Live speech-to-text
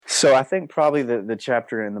So I think probably the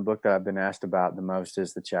chapter in the book that I've been asked about the most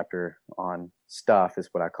is the chapter on stuff, is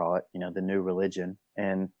what I call it, the new religion.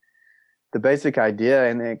 And the basic idea,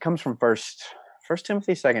 and it comes from First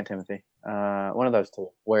Timothy, Second Timothy, one of those two,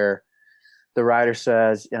 where the writer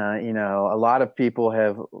says, a lot of people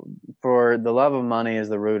for the love of money is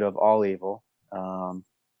the root of all evil.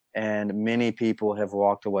 And many people have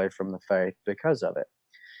walked away from the faith because of it.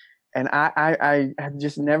 And I have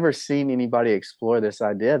just never seen anybody explore this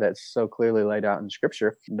idea that's so clearly laid out in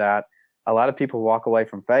Scripture, that a lot of people walk away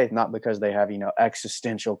from faith not because they have,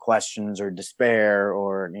 existential questions or despair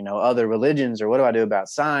or, other religions or what do I do about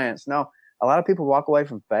science? No, a lot of people walk away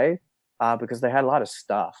from faith because they had a lot of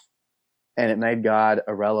stuff and it made God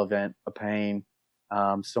irrelevant, a pain,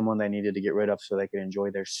 someone they needed to get rid of so they could enjoy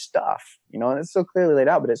their stuff, and it's so clearly laid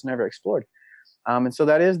out, but it's never explored. And so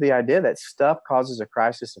that is the idea that stuff causes a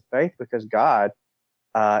crisis of faith because God,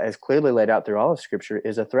 as clearly laid out through all of Scripture,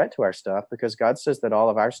 is a threat to our stuff because God says that all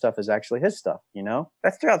of our stuff is actually His stuff,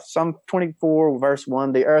 That's throughout Psalm 24, verse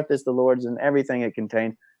 1, the earth is the Lord's and everything it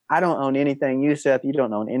contains. I don't own anything. You, Seth, you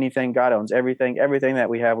don't own anything. God owns everything. Everything that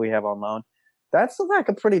we have on loan. That's like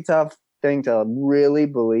a pretty tough thing to really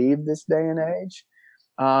believe this day and age.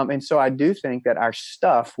 And so I do think that our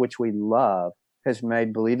stuff, which we love, has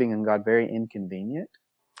made believing in God very inconvenient.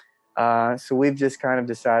 So we've just kind of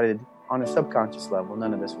decided on a subconscious level,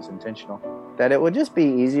 none of this was intentional, that it would just be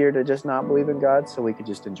easier to just not believe in God so we could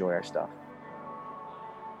just enjoy our stuff.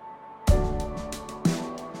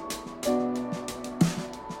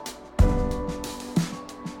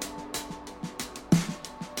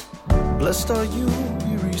 Blessed are you,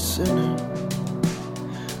 weary sinner,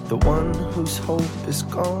 the one whose hope is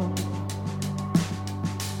gone.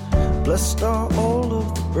 Blessed are all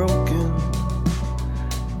of the broken,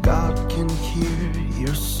 God can hear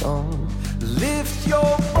your song. Lift your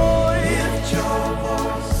voice, lift your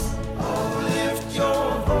voice, oh lift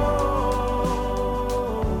your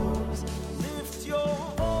voice, lift your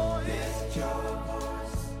voice, lift your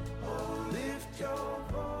voice, oh lift your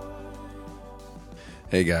voice.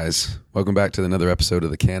 Hey guys, welcome back to another episode of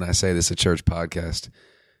the Can I Say This at Church podcast.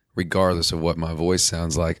 Regardless of what my voice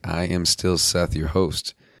sounds like, I am still Seth, your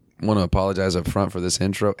host. I want to apologize up front for this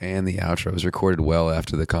intro and the outro. It was recorded well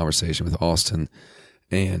after the conversation with Austin,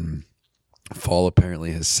 and fall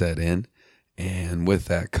apparently has set in, and with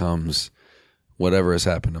that comes whatever has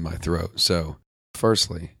happened to my throat. So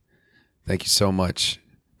firstly, thank you so much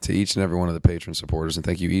to each and every one of the patron supporters, and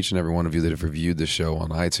thank you each and every one of you that have reviewed the show on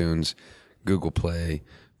iTunes, Google Play,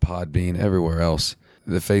 Podbean, everywhere else.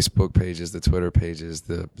 The Facebook pages, the Twitter pages,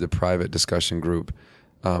 the private discussion group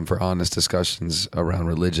for honest discussions around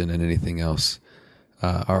religion and anything else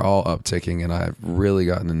are all upticking, and I've really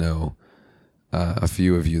gotten to know a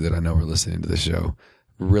few of you that I know are listening to the show.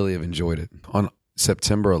 Really have enjoyed it. On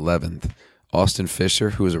September 11th, Austin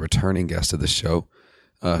Fisher, who is a returning guest of the show,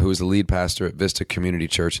 who is the lead pastor at Vista Community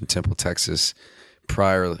Church in Temple, Texas.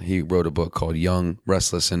 Prior, he wrote a book called Young,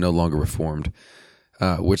 Restless, and No Longer Reformed,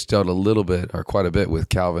 which dealt a little bit, or quite a bit, with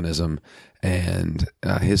Calvinism and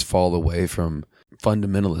his fall away from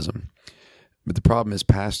fundamentalism. But the problem is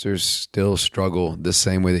pastors still struggle the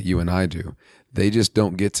same way that you and I do. They just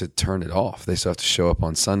don't get to turn it off. They still have to show up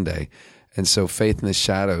on Sunday. And so Faith in the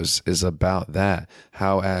Shadows is about that.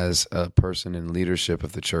 How, as a person in leadership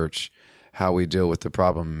of the church, how we deal with the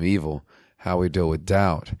problem of evil, how we deal with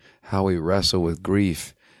doubt, how we wrestle with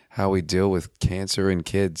grief, how we deal with cancer in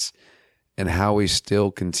kids, and how we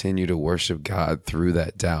still continue to worship God through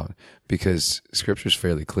that doubt. Because Scripture is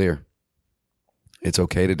fairly clear. It's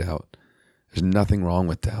okay to doubt. There's nothing wrong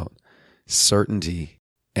with doubt. Certainty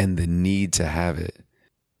and the need to have it,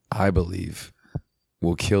 I believe,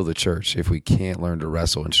 will kill the church if we can't learn to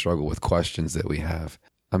wrestle and struggle with questions that we have.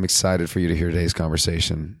 I'm excited for you to hear today's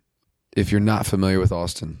conversation. If you're not familiar with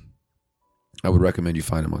Austin, I would recommend you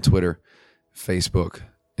find him on Twitter, Facebook,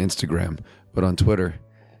 Instagram. But on Twitter,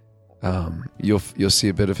 you'll see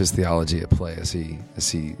a bit of his theology at play as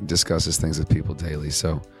he discusses things with people daily.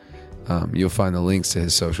 So you'll find the links to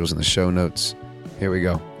his socials in the show notes. Here we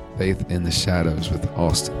go. Faith in the Shadows with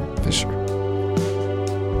Austin Fisher.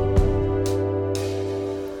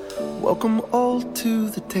 Welcome all to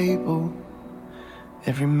the table,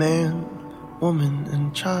 every man, woman,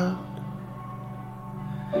 and child.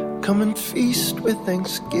 Come and feast with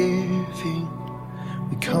thanksgiving.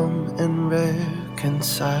 We come and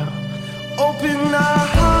reconcile. Open our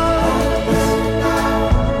hearts,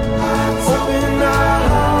 open our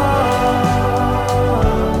hearts,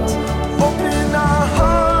 open our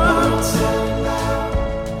hearts,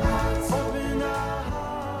 open our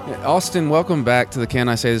hearts. Austin, welcome back to the Can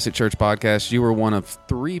I Say This at Church podcast. You were one of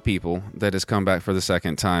 3 people that has come back for the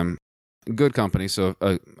second time. Good company. So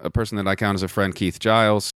a person that I count as a friend, Keith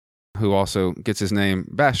Giles, who also gets his name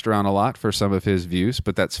bashed around a lot for some of his views,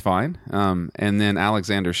 but that's fine. And then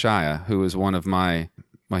Alexander Shia, who is one of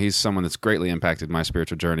he's someone that's greatly impacted my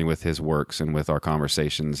spiritual journey with his works and with our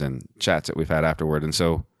conversations and chats that we've had afterward. And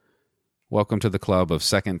so welcome to the club of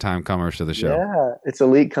second-time comers to the show. Yeah, it's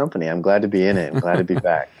elite company. I'm glad to be in it. I'm glad to be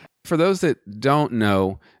back. For those that don't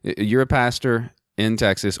know, you're a pastor in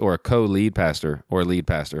Texas, or a co-lead pastor or lead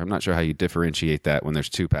pastor. I'm not sure how you differentiate that when there's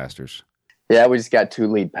 2 pastors. Yeah, we just got 2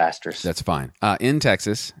 lead pastors. That's fine. In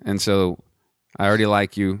Texas, and so I already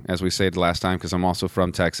like you, as we said last time, because I'm also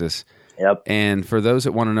from Texas. Yep. And for those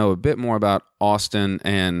that want to know a bit more about Austin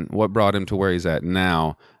and what brought him to where he's at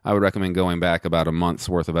now, I would recommend going back about a month's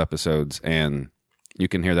worth of episodes, and you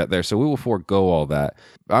can hear that there. So we will forego all that.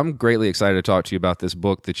 I'm greatly excited to talk to you about this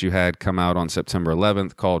book that you had come out on September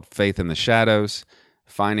 11th called Faith in the Shadows,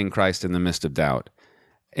 Finding Christ in the Midst of Doubt.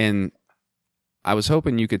 And I was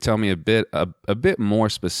hoping you could tell me a bit more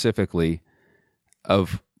specifically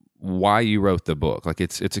of why you wrote the book. Like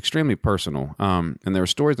it's extremely personal. And there were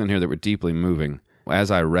stories in here that were deeply moving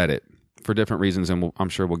as I read it for different reasons, and I'm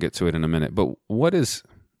sure we'll get to it in a minute. But why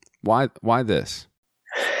this?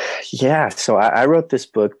 Yeah, so I wrote this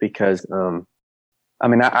book because,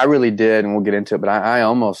 I really did, and we'll get into it, but I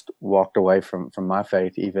almost walked away from my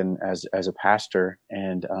faith even as a pastor,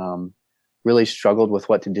 and really struggled with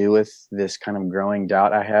what to do with this kind of growing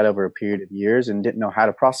doubt I had over a period of years, and didn't know how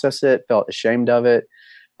to process it, felt ashamed of it.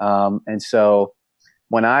 And so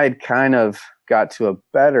when I had kind of got to a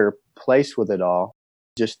better place with it all,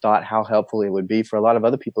 just thought how helpful it would be for a lot of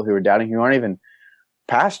other people who are doubting, who aren't even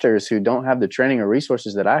pastors, who don't have the training or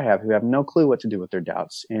resources that I have, who have no clue what to do with their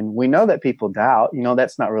doubts. And we know that people doubt.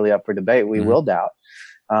 That's not really up for debate. We will doubt.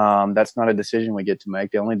 That's not a decision we get to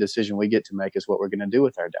make. The only decision we get to make is what we're going to do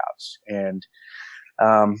with our doubts. And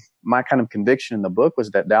my kind of conviction in the book was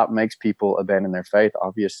that doubt makes people abandon their faith,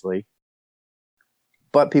 obviously.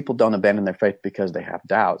 But people don't abandon their faith because they have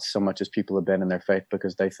doubts so much as people abandon their faith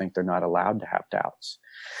because they think they're not allowed to have doubts.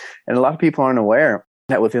 And a lot of people aren't aware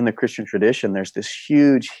that within the Christian tradition, there's this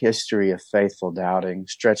huge history of faithful doubting,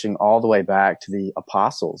 stretching all the way back to the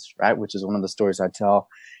apostles, right? Which is one of the stories I tell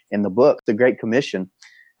in the book, the Great Commission.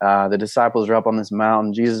 The disciples are up on this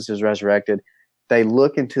mountain. Jesus is resurrected. They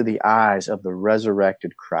look into the eyes of the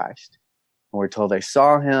resurrected Christ. And we're told they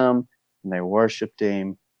saw him and they worshiped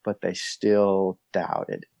him, but they still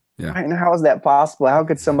doubted. Yeah. Right? And how is that possible? How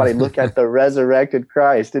could somebody look at the resurrected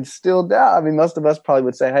Christ and still doubt? Most of us probably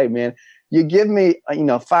would say, hey, man, you give me,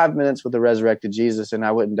 5 minutes with the resurrected Jesus and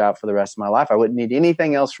I wouldn't doubt for the rest of my life. I wouldn't need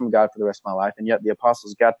anything else from God for the rest of my life. And yet the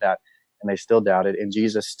apostles got that and they still doubted. And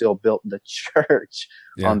Jesus still built the church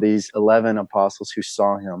on these 11 apostles who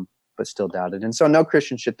saw him, but still doubted. And so no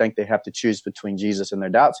Christian should think they have to choose between Jesus and their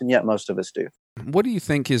doubts. And yet most of us do. What do you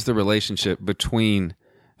think is the relationship between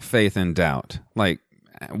faith and doubt? Like,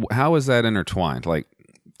 how is that intertwined? Like,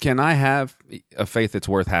 can I have a faith that's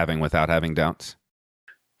worth having without having doubts?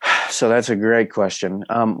 So that's a great question.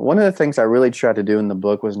 One of the things I really tried to do in the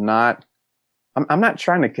book was I'm not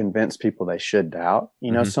trying to convince people they should doubt.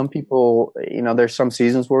 Some people, there's some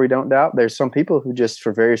seasons where we don't doubt. There's some people who just,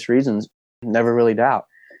 for various reasons, never really doubt.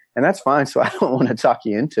 And that's fine. So I don't want to talk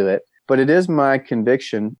you into it. But it is my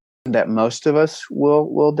conviction that most of us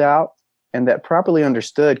will doubt, and that properly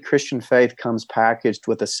understood, Christian faith comes packaged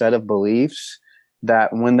with a set of beliefs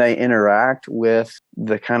that when they interact with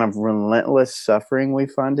the kind of relentless suffering we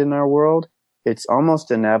find in our world, it's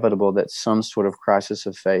almost inevitable that some sort of crisis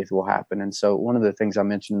of faith will happen. And so one of the things I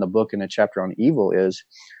mentioned in the book in a chapter on evil is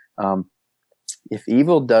if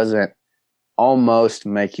evil doesn't almost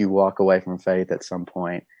make you walk away from faith at some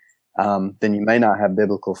point, then you may not have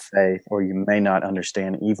biblical faith, or you may not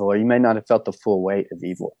understand evil, or you may not have felt the full weight of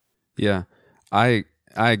evil. Yeah, I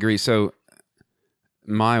agree. So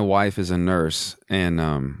my wife is a nurse,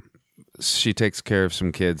 and she takes care of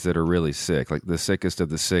some kids that are really sick, like the sickest of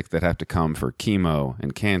the sick that have to come for chemo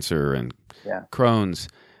and cancer and Crohn's.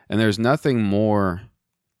 And there's nothing more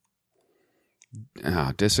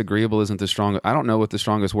disagreeable isn't the strongest. I don't know what the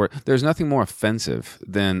strongest word. There's nothing more offensive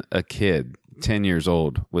than a kid 10 years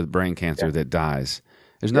old with brain cancer that dies.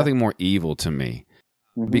 There's nothing more evil to me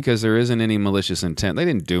because there isn't any malicious intent. They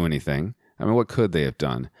didn't do anything. I mean, what could they have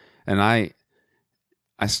done? And I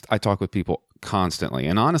talk with people constantly.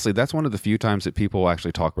 And honestly, that's one of the few times that people will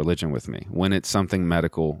actually talk religion with me, when it's something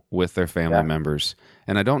medical with their family members.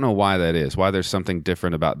 And I don't know why that is, why there's something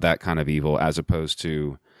different about that kind of evil as opposed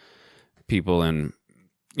to people in,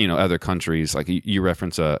 other countries. Like you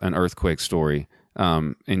reference an earthquake story.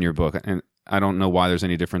 in your book, and I don't know why there's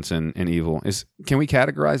any difference in evil. Can we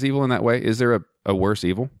categorize evil in that way? Is there a worse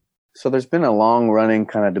evil? So there's been a long-running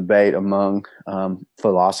kind of debate among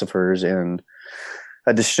philosophers and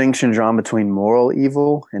a distinction drawn between moral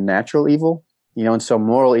evil and natural evil. And so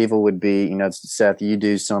moral evil would be, Seth, you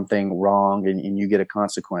do something wrong and you get a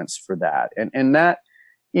consequence for that. And that,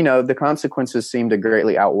 the consequences seem to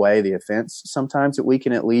greatly outweigh the offense sometimes, that we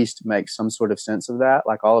can at least make some sort of sense of that.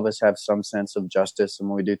 Like all of us have some sense of justice, and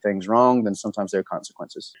when we do things wrong, then sometimes there are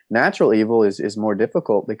consequences. Natural evil is more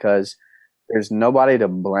difficult because there's nobody to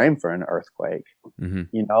blame for an earthquake. Mm-hmm.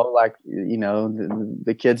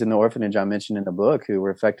 The kids in the orphanage I mentioned in the book who were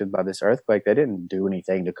affected by this earthquake, they didn't do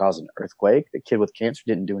anything to cause an earthquake. The kid with cancer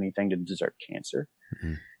didn't do anything to deserve cancer.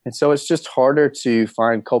 Mm-hmm. And so it's just harder to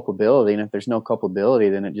find culpability. And if there's no culpability,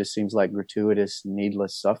 then it just seems like gratuitous,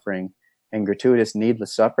 needless suffering. And gratuitous,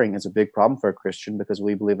 needless suffering is a big problem for a Christian because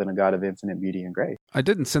we believe in a God of infinite beauty and grace. I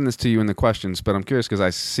didn't send this to you in the questions, but I'm curious because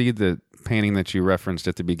I see the painting that you referenced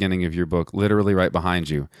at the beginning of your book, literally right behind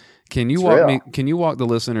you. Can you walk the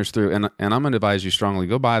listeners through? And I'm going to advise you strongly,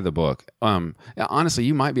 go buy the book. Honestly,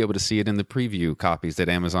 you might be able to see it in the preview copies that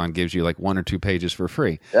Amazon gives you, like 1 or 2 pages for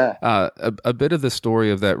free. Yeah. A bit of the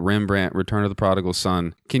story of that Rembrandt Return of the Prodigal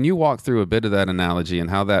Son. Can you walk through a bit of that analogy and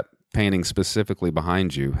how that painting specifically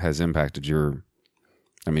behind you has impacted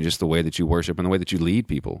just the way that you worship and the way that you lead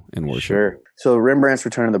people in worship? Sure. So Rembrandt's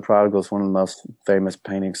Return of the Prodigal is one of the most famous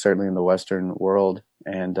paintings, certainly in the Western world.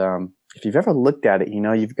 And if you've ever looked at it,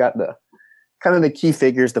 you've got the kind of the key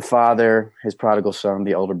figures, the father, his prodigal son,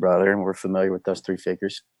 the older brother, and we're familiar with those 3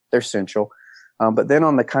 figures. They're central. But then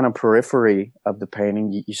on the kind of periphery of the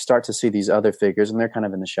painting, you start to see these other figures, and they're kind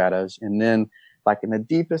of in the shadows. And then like in the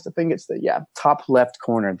deepest, I think it's the top left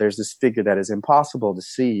corner, there's this figure that is impossible to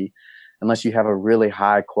see unless you have a really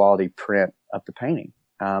high quality print of the painting.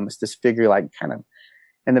 It's this figure like kind of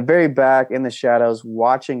in the very back in the shadows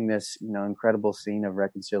watching this, incredible scene of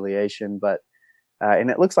reconciliation. But, and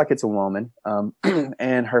it looks like it's a woman.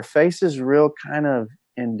 And her face is real kind of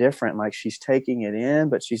indifferent, like she's taking it in,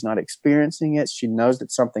 but she's not experiencing it. She knows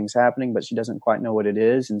that something's happening, but she doesn't quite know what it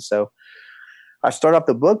is. And so I start off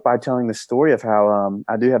the book by telling the story of how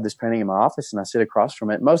I do have this painting in my office, and I sit across from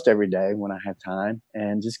it most every day when I have time,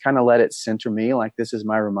 and just kind of let it center me like this is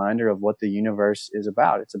my reminder of what the universe is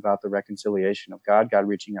about. It's about the reconciliation of God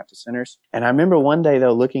reaching out to sinners. And I remember one day,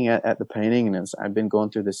 though, looking at the painting, and I've been going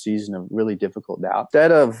through this season of really difficult doubt.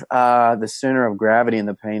 Instead of the center of gravity in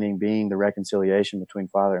the painting being the reconciliation between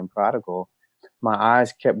father and prodigal, my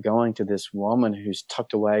eyes kept going to this woman who's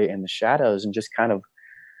tucked away in the shadows and just kind of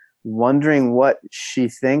wondering what she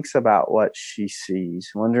thinks about what she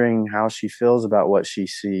sees, wondering how she feels about what she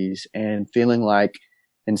sees, and feeling like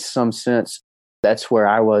in some sense that's where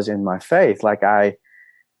I was in my faith. Like I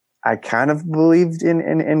kind of believed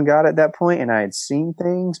in God at that point, and I had seen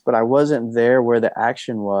things, but I wasn't there where the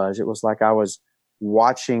action was. It was like I was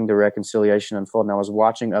watching the reconciliation unfold, and I was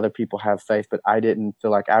watching other people have faith, but I didn't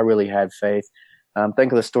feel like I really had faith.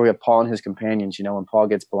 Think of the story of Paul and his companions, when Paul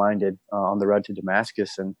gets blinded on the road to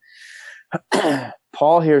Damascus, and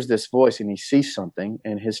Paul hears this voice and he sees something,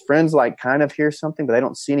 and his friends kind of hear something, but they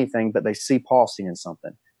don't see anything, but they see Paul seeing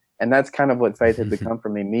something. And that's kind of what faith had become for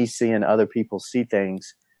me seeing other people see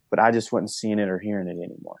things, but I just wasn't seeing it or hearing it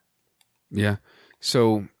anymore. Yeah.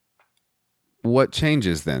 So what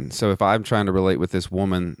changes then? So if I'm trying to relate with this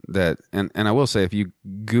woman and I will say, if you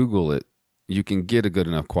Google it, you can get a good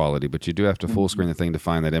enough quality, but you do have to full screen the thing to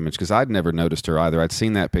find that image, because I'd never noticed her either. I'd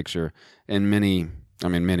seen that picture in many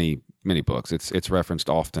books. It's referenced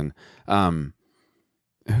often.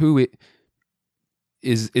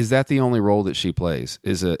 Is that the only role that she plays?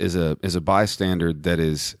 Is a bystander that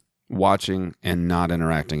is watching and not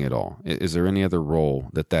interacting at all? Is there any other role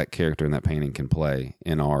that character in that painting can play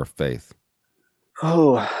in our faith?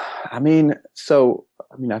 Oh, I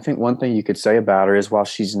think one thing you could say about her is while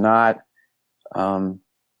she's not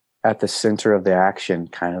at the center of the action,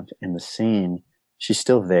 kind of in the scene, she's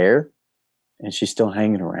still there and she's still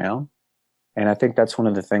hanging around. And I think that's one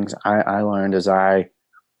of the things I learned as I,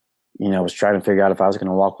 was trying to figure out if I was going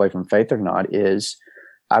to walk away from faith or not, is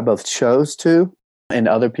I both chose to, and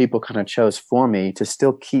other people kind of chose for me to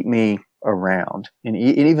still keep me around. And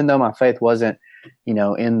even though my faith wasn't,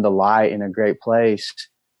 in the light in a great place,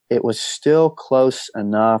 it was still close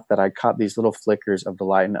enough that I caught these little flickers of the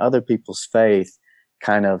light in other people's faith.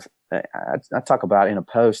 Kind of, I talk about in a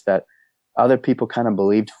post that other people kind of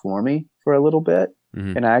believed for me for a little bit.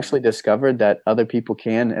 Mm-hmm. And I actually discovered that other people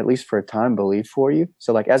can, at least for a time, believe for you.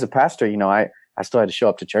 So as a pastor, I still had to show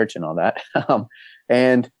up to church and all that.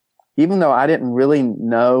 And even though I didn't really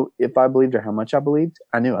know if I believed or how much I believed,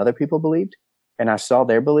 I knew other people believed. and I saw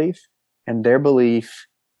their belief, and their belief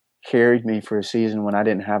carried me for a season when I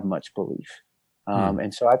didn't have much belief.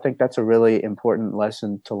 And so I think that's a really important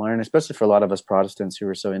lesson to learn, especially for a lot of us Protestants who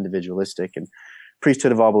are so individualistic. And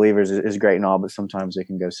priesthood of all believers is great and all, but sometimes it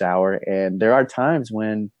can go sour. And there are times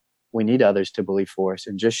when we need others to believe for us,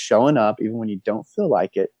 and just showing up, even when you don't feel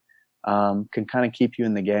like it, can kind of keep you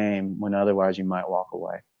in the game when otherwise you might walk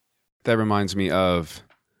away. That reminds me of,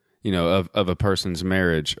 of a person's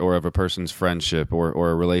marriage or of a person's friendship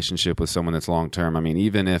or a relationship with someone that's long term. I mean,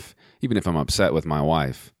 even if I'm upset with my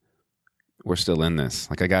wife, we're still in this.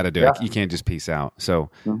 Like, I got to do it. You can't just peace out. So,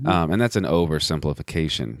 and that's an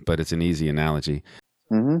oversimplification, but it's an easy analogy.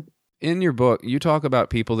 Mm-hmm. In your book, you talk about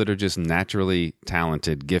people that are just naturally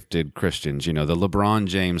talented, gifted Christians, the LeBron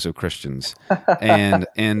James of Christians, and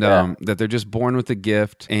that they're just born with a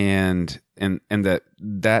gift, and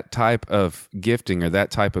that type of gifting or that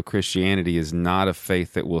type of Christianity is not a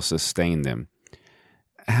faith that will sustain them.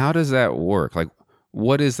 How does that work? Like,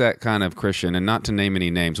 what is that kind of Christian? And not to name any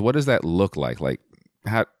names, what does that look like? Like,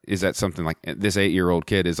 how is that something like this 8-year-old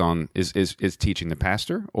kid is teaching the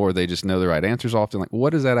pastor, or they just know the right answers often? Like,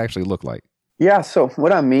 what does that actually look like? Yeah. So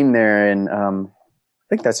what I mean there, and I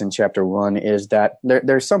think that's in chapter 1, is that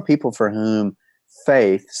there's some people for whom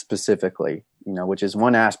faith specifically, which is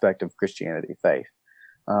one aspect of Christianity,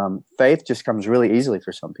 faith just comes really easily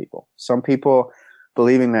for some people. Some people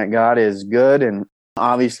believing that God is good and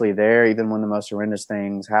obviously there, even when the most horrendous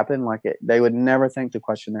things happen, they would never think to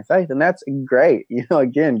question their faith. And that's great.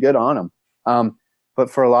 Again, good on them. But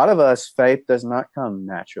for a lot of us, faith does not come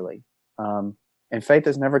naturally. And faith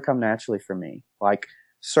has never come naturally for me. Like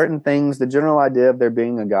certain things, the general idea of there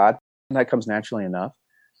being a God, that comes naturally enough.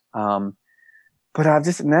 But I've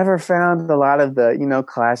just never found a lot of the,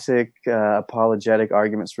 classic apologetic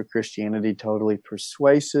arguments for Christianity totally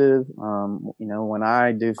persuasive. When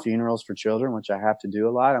I do funerals for children, which I have to do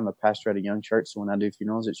a lot, I'm a pastor at a young church, so when I do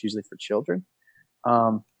funerals, it's usually for children.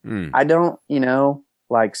 I don't,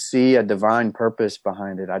 see a divine purpose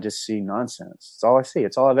behind it. I just see nonsense. It's all I see.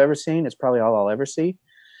 It's all I've ever seen. It's probably all I'll ever see.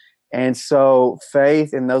 And so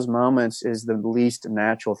faith in those moments is the least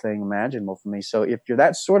natural thing imaginable for me. So if you're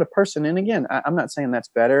that sort of person, and again, I'm not saying that's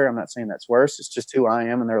better. I'm not saying that's worse. It's just who I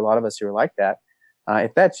am. And there are a lot of us who are like that.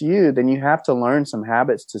 If that's you, then you have to learn some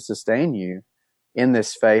habits to sustain you in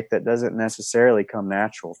this faith that doesn't necessarily come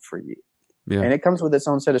natural for you. Yeah. And it comes with its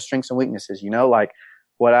own set of strengths and weaknesses.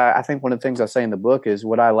 What I think one of the things I say in the book is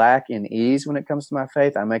what I lack in ease when it comes to my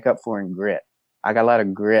faith, I make up for in grit. I got a lot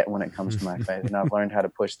of grit when it comes to my faith, and I've learned how to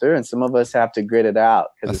push through. And some of us have to grit it out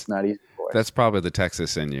because it's not easy for us. That's probably the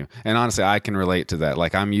Texas in you. And honestly, I can relate to that.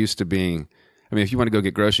 Like, I'm used to if you want to go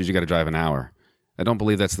get groceries, you got to drive an hour. I don't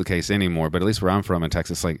believe that's the case anymore, but at least where I'm from in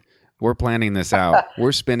Texas, like, we're planning this out.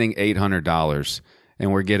 We're spending $800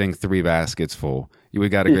 and we're getting 3 baskets full. We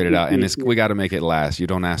got to grit it out, and we got to make it last. You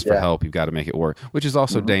don't ask for help. You've got to make it work, which is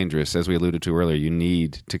also dangerous. As we alluded to earlier, you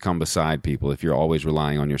need to come beside people if you're always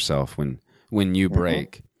relying on yourself. When you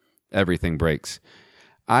break, everything breaks.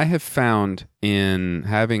 I have found in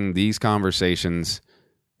having these conversations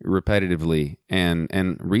repetitively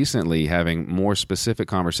and recently having more specific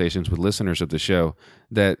conversations with listeners of the show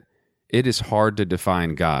that it is hard to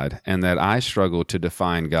define God, and that I struggle to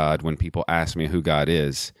define God when people ask me who God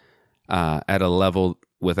is at a level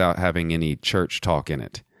without having any church talk in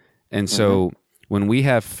it. And so when we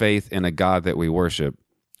have faith in a God that we worship,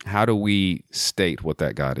 how do we state what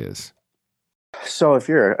that God is? So if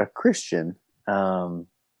you're a Christian,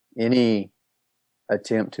 any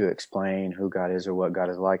attempt to explain who God is or what God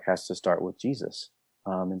is like has to start with Jesus.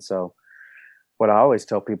 And so what I always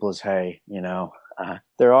tell people is, hey,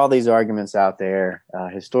 there are all these arguments out there,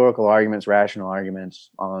 historical arguments, rational arguments,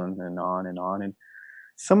 on and on and on. And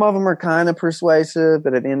some of them are kind of persuasive,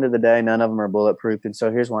 but at the end of the day, none of them are bulletproof. And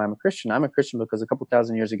so here's why I'm a Christian. I'm a Christian because a couple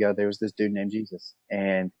thousand years ago, there was this dude named Jesus,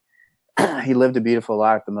 and he lived a beautiful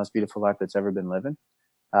life, the most beautiful life that's ever been living.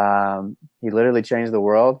 He literally changed the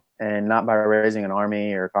world, and not by raising an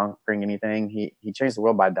army or conquering anything. He changed the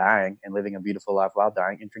world by dying and living a beautiful life while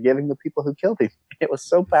dying and forgiving the people who killed him. It was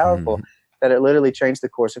so powerful that it literally changed the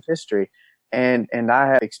course of history. And I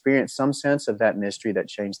have experienced some sense of that mystery that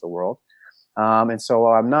changed the world. And so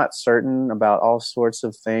while I'm not certain about all sorts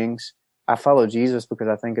of things, I follow Jesus because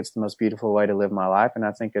I think it's the most beautiful way to live my life. And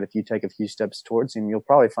I think that if you take a few steps towards him, you'll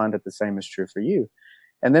probably find that the same is true for you.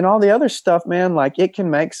 And then all the other stuff, man, like it can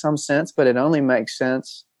make some sense, but it only makes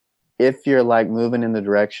sense if you're like moving in the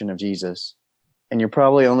direction of Jesus. And you're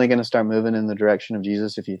probably only going to start moving in the direction of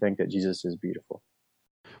Jesus if you think that Jesus is beautiful.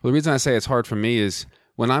 Well, the reason I say it's hard for me is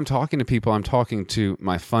when I'm talking to people, I'm talking to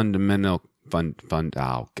my fundamental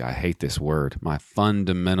I hate this word, my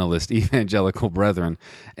fundamentalist evangelical brethren.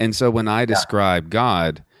 And so when I describe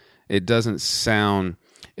God, it doesn't sound,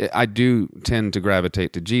 I do tend to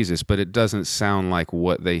gravitate to Jesus, but it doesn't sound like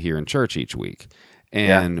what they hear in church each week.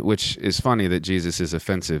 And which is funny that Jesus is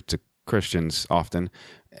offensive to Christians often,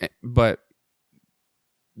 but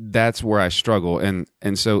that's where I struggle. And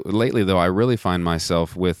so lately, though, I really find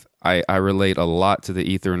myself with, I relate a lot to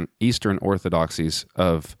the Eastern orthodoxies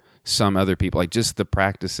of some other people, like just the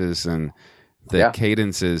practices and the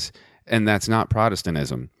cadences, and that's not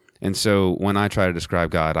Protestantism. And so when I try to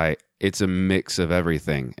describe God, it's a mix of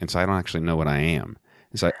everything, and so I don't actually know what I am.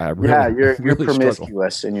 It's like you're really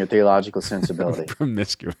promiscuous in your theological sensibility.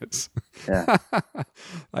 Promiscuous. Yeah,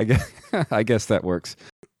 I guess that works.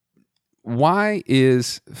 Why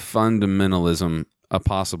is fundamentalism a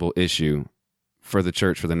possible issue for the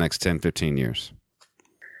church for the next 10, 15 years?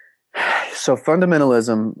 So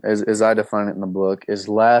fundamentalism, as I define it in the book, is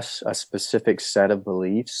less a specific set of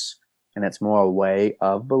beliefs, and it's more a way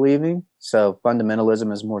of believing. So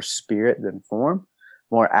fundamentalism is more spirit than form,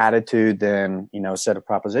 more attitude than, a set of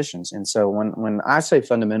propositions. And so when I say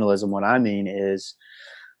fundamentalism, what I mean is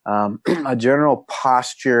a general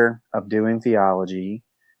posture of doing theology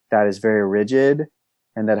that is very rigid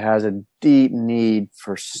and that has a deep need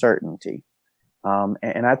for certainty.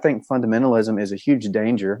 And I think fundamentalism is a huge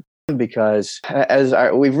danger because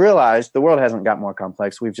we've realized the world hasn't got more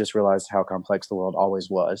complex. We've just realized how complex the world always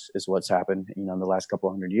was, is what's happened, in the last couple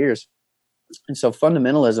of hundred years. And so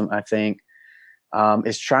fundamentalism, I think,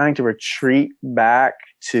 is trying to retreat back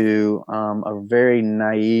to a very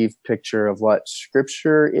naive picture of what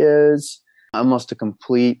Scripture is, almost a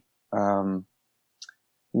complete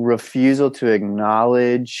refusal to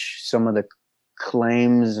acknowledge some of the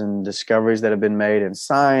claims and discoveries that have been made in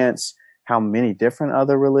science, how many different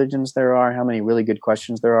other religions there are, how many really good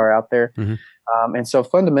questions there are out there. Mm-hmm. And so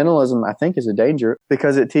fundamentalism, I think, is a danger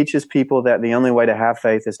because it teaches people that the only way to have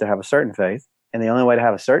faith is to have a certain faith. And the only way to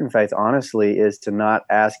have a certain faith, honestly, is to not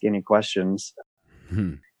ask any questions.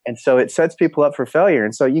 Mm-hmm. And so it sets people up for failure.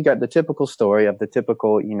 And so you got the typical story of the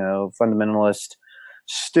typical, fundamentalist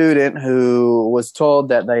student who was told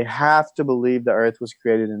that they have to believe the earth was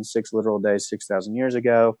created in 6 literal days 6,000 years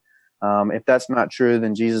ago. If that's not true,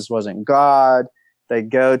 then Jesus wasn't God. They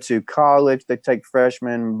go to college, they take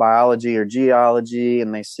freshman biology or geology,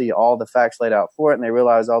 and they see all the facts laid out for it, and they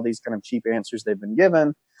realize all these kind of cheap answers they've been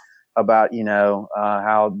given about,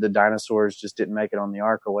 how the dinosaurs just didn't make it on the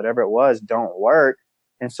ark or whatever it was, don't work.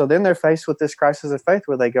 And so then they're faced with this crisis of faith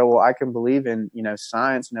where they go, well, I can believe in,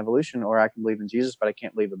 science and evolution, or I can believe in Jesus, but I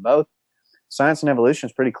can't believe in both. Science and evolution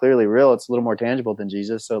is pretty clearly real. It's a little more tangible than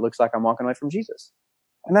Jesus. So it looks like I'm walking away from Jesus.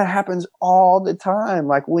 And that happens all the time.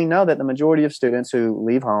 Like, we know that the majority of students who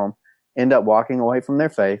leave home end up walking away from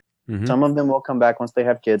their faith. Mm-hmm. Some of them will come back once they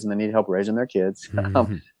have kids and they need help raising their kids.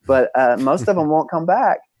 Mm-hmm. But most of them won't come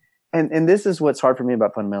back. And this is what's hard for me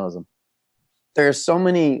about fundamentalism. There are so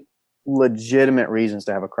many legitimate reasons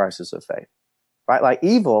to have a crisis of faith, right? Like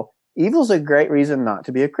evil's a great reason not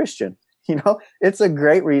to be a Christian. It's a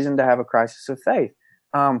great reason to have a crisis of faith.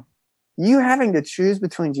 You having to choose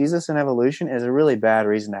between Jesus and evolution is a really bad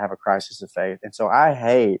reason to have a crisis of faith. And so I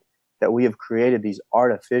hate that we have created these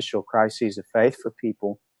artificial crises of faith for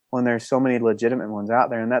people when there's so many legitimate ones out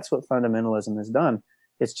there. And that's what fundamentalism has done.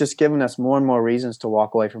 It's just given us more and more reasons to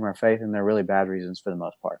walk away from our faith, and they're really bad reasons for the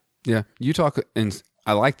most part. Yeah. You talk, and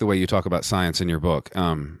I like the way you talk about science in your book.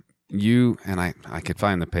 You, and I could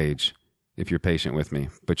find the page if you're patient with me,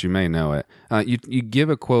 but you may know it. You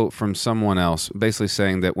give a quote from someone else basically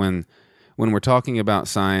saying that when we're talking about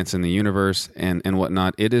science and the universe and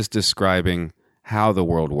whatnot, it is describing how the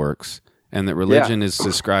world works, and that religion is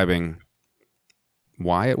describing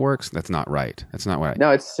why it works. That's not right. That's not right.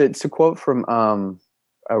 No, it's a quote from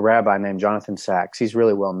a rabbi named Jonathan Sacks. He's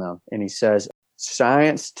really well known. And he says,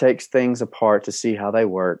 science takes things apart to see how they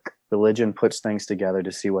work. Religion puts things together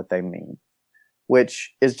to see what they mean,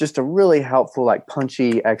 which is just a really helpful, like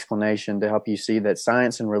punchy explanation to help you see that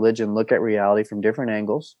science and religion look at reality from different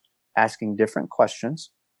angles, asking different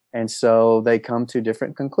questions. And so they come to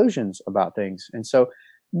different conclusions about things. And so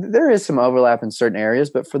there is some overlap in certain areas,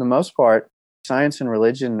 but for the most part, science and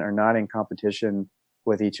religion are not in competition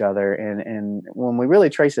with each other. And when we really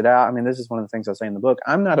trace it out, I mean, this is one of the things I say in the book,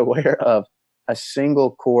 I'm not aware of a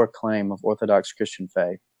single core claim of Orthodox Christian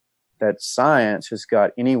faith that science has got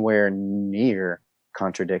anywhere near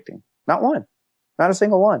contradicting. Not one, not a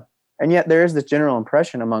single one. And yet there is this general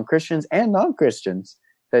impression among Christians and non-Christians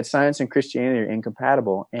that science and Christianity are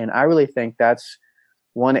incompatible. And I really think that's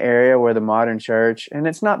one area where the modern church, and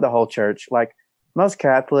it's not the whole church, like most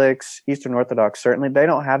Catholics, Eastern Orthodox, certainly, they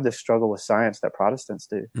don't have this struggle with science that Protestants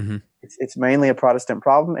do. Mm-hmm. It's mainly a Protestant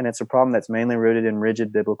problem, and it's a problem that's mainly rooted in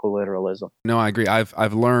rigid biblical literalism. No, I agree.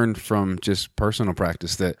 I've learned from just personal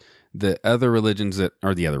practice that the other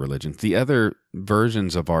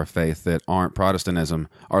versions of our faith that aren't Protestantism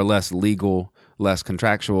are less legal, less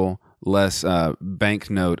contractual, less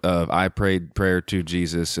banknote of I prayed prayer to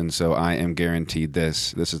Jesus, and so I am guaranteed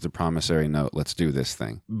this. This is the promissory note. Let's do this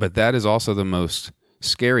thing. But that is also the most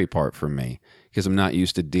scary part for me, because I'm not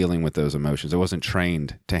used to dealing with those emotions. I wasn't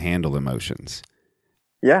trained to handle emotions.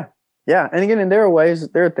 Yeah. And again, there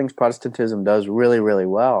are things Protestantism does really, really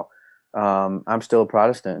well. I'm still a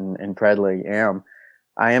Protestant and proudly am.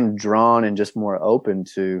 I am drawn and just more open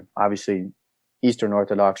to, obviously, Eastern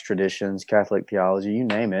Orthodox traditions, Catholic theology, you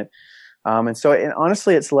name it. And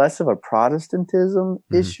honestly, it's less of a Protestantism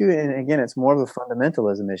issue. And again, it's more of a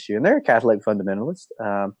fundamentalism issue. And there are Catholic fundamentalists.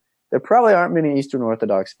 There probably aren't many Eastern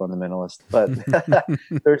Orthodox fundamentalists, but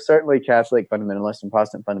there are certainly Catholic fundamentalists and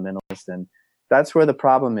Protestant fundamentalists. And that's where the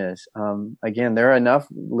problem is. Again, there are enough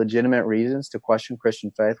legitimate reasons to question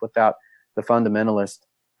Christian faith without the fundamentalists,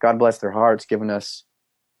 God bless their hearts, giving us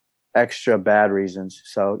extra bad reasons.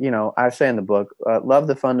 So, I say in the book, love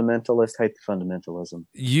the fundamentalist, hate the fundamentalism.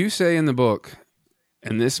 You say in the book,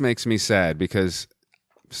 and this makes me sad because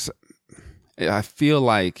I feel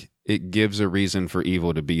like it gives a reason for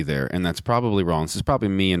evil to be there, and that's probably wrong. This is probably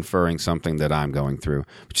me inferring something that I'm going through.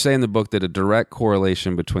 But you say in the book that a direct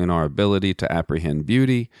correlation between our ability to apprehend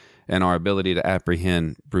beauty and our ability to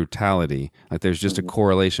apprehend brutality, like there's just a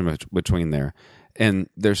correlation between there. And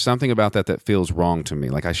there's something about that feels wrong to me.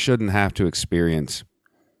 Like I shouldn't have to experience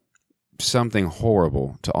something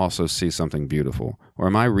horrible to also see something beautiful. Or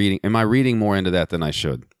am I reading more into that than I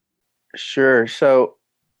should? Sure. So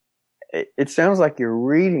it sounds like you're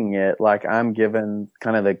reading it like I'm given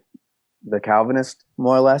kind of the Calvinist,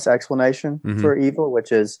 more or less, explanation for evil,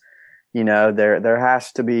 which is, there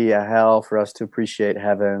has to be a hell for us to appreciate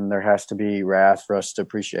heaven. There has to be wrath for us to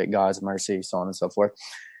appreciate God's mercy, so on and so forth.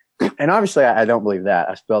 And obviously, I don't believe that.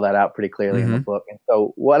 I spell that out pretty clearly in the book. And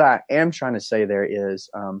so what I am trying to say there is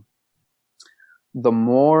the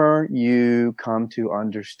more you come to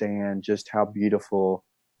understand just how beautiful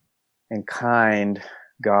and kind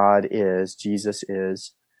God is, Jesus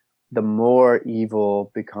is, the more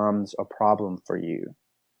evil becomes a problem for you,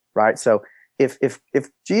 right? So if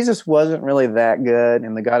Jesus wasn't really that good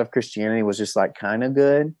and the God of Christianity was just like kind of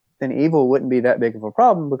good, then evil wouldn't be that big of a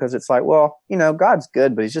problem, because it's like, well, God's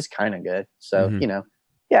good, but he's just kind of good. So,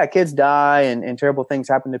 kids die and terrible things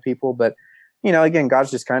happen to people, but, again,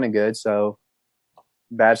 God's just kind of good. So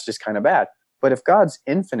bad's just kind of bad. But if God's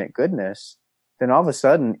infinite goodness, then all of a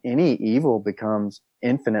sudden any evil becomes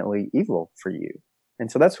infinitely evil for you.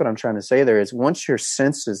 And so that's what I'm trying to say there is, once your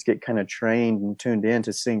senses get kind of trained and tuned in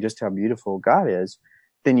to seeing just how beautiful God is,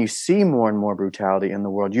 then you see more and more brutality in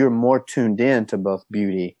the world. You're more tuned in to both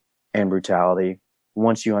beauty and brutality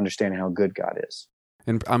once you understand how good God is.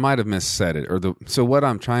 And I might have missaid it, so what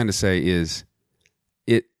I'm trying to say is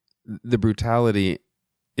the brutality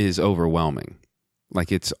is overwhelming.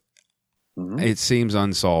 Like it seems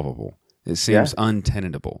unsolvable. It seems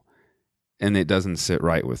untenable, and it doesn't sit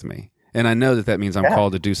right with me. And I know that means I'm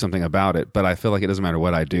called to do something about it, but I feel like it doesn't matter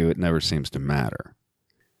what I do, it never seems to matter.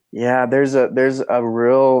 Yeah, there's a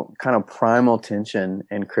real kind of primal tension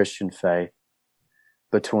in Christian faith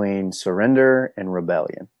between surrender and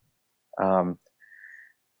rebellion.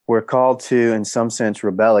 We're called to, in some sense,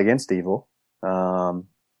 rebel against evil and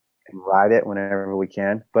right it whenever we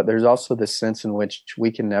can. But there's also this sense in which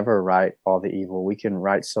we can never right all the evil. We can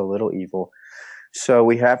right so little evil. So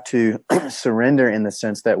we have to surrender in the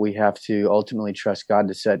sense that we have to ultimately trust God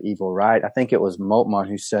to set evil right. I think it was Moltmann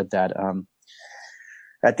who said that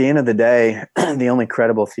at the end of the day, the only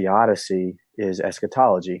credible theodicy is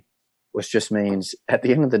eschatology, which just means at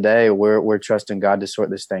the end of the day, we're trusting God to sort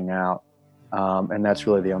this thing out. And that's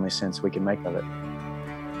really the only sense we can make of it.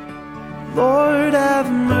 Lord, have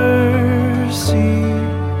mercy.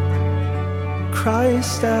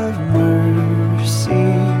 Christ, have mercy.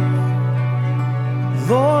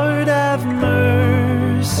 Lord, have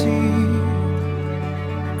mercy.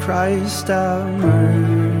 Christ, have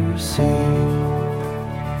mercy.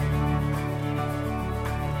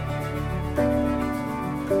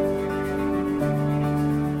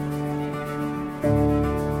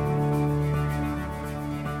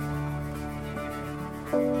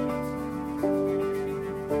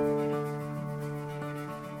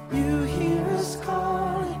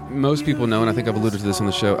 Most people know, and I think I've alluded to this on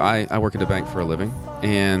the show, I work at a bank for a living,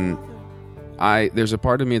 and there's a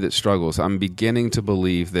part of me that struggles. I'm beginning to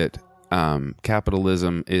believe that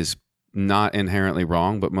capitalism is not inherently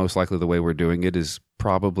wrong, but most likely the way we're doing it is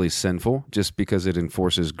probably sinful, just because it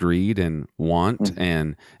enforces greed and want.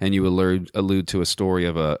 And you allude to a story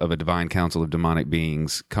of a divine council of demonic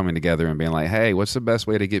beings coming together and being like, hey, what's the best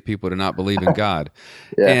way to get people to not believe in God?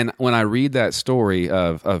 And when I read that story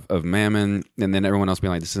of Mammon, and then everyone else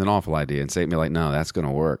being like, this is an awful idea, and Satan be like, no, that's going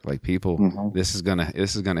to work. Like, people, this is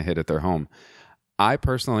gonna hit at their home. I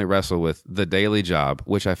personally wrestle with the daily job,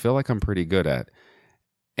 which I feel like I'm pretty good at.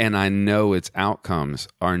 And I know its outcomes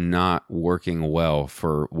are not working well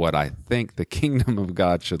for what I think the kingdom of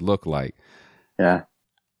God should look like. Yeah.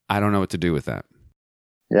 I don't know what to do with that.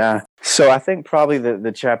 Yeah. So I think probably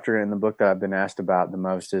the chapter in the book that I've been asked about the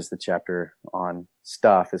most is the chapter on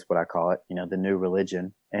stuff, is what I call it, the new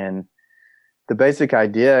religion. And the basic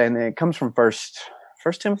idea, and it comes from First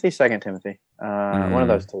Timothy, 2 Timothy, one of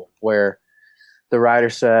those two, where the writer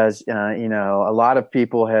says, a lot of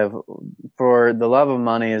people have, for the love of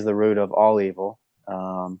money is the root of all evil.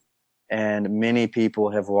 And many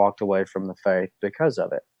people have walked away from the faith because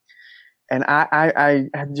of it. And I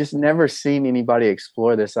have just never seen anybody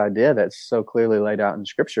explore this idea that's so clearly laid out in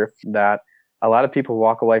Scripture, that a lot of people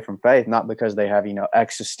walk away from faith, not because they have,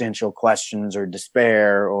 existential questions or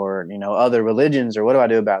despair or, other religions or what do I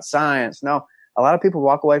do about science? No, a lot of people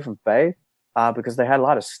walk away from faith because they had a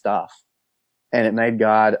lot of stuff. And it made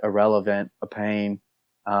God irrelevant, a pain,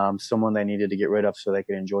 someone they needed to get rid of so they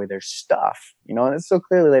could enjoy their stuff. And it's so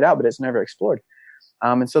clearly laid out, but it's never explored.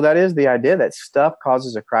 And so that is the idea that stuff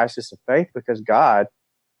causes a crisis of faith, because God,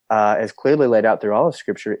 as clearly laid out through all of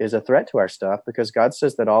Scripture, is a threat to our stuff, because God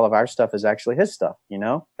says that all of our stuff is actually His stuff.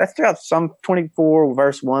 That's throughout Psalm 24,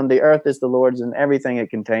 verse 1. The earth is the Lord's and everything it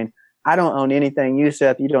contains. I don't own anything. You,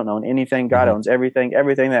 Seth, you don't own anything. God owns everything.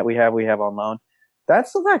 Everything that we have on loan.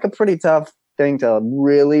 That's like a pretty tough thing to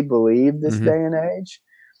really believe this day and age.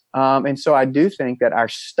 And so I do think that our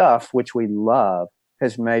stuff, which we love,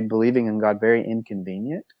 has made believing in God very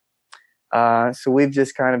inconvenient. So we've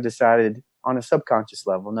just kind of decided on a subconscious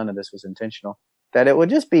level, none of this was intentional, that it would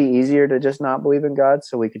just be easier to just not believe in God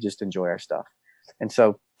so we could just enjoy our stuff. And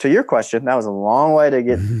so to your question, that was a long way to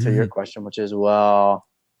get to your question, which is, well,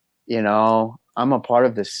 I'm a part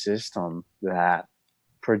of this system that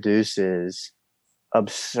produces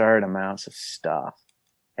absurd amounts of stuff,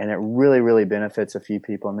 and it really, really benefits a few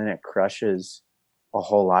people, and then it crushes a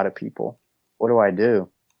whole lot of people. What do I do?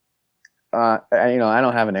 I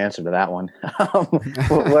don't have an answer to that one.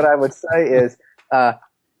 What I would say is,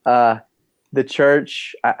 the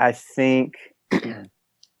church, I think,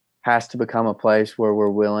 has to become a place where we're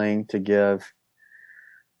willing to give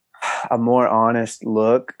a more honest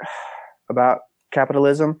look about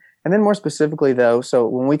capitalism. And then more specifically, though, so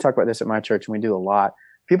when we talk about this at my church, and we do a lot,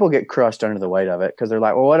 people get crushed under the weight of it, because they're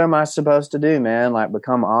like, well, what am I supposed to do, man? Like,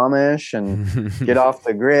 become Amish and get off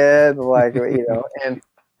the grid? And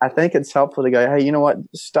I think it's helpful to go, hey, you know what?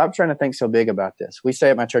 Stop trying to think so big about this. We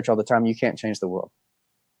say at my church all the time, you can't change the world.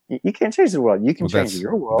 You can't change the world. You can change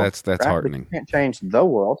your world. That's right? Heartening. But you can't change the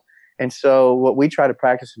world. And so what we try to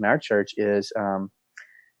practice in our church is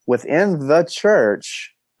within the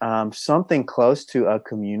church, something close to a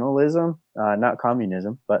communalism, not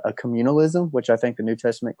communism, but a communalism, which I think the New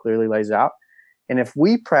Testament clearly lays out. And if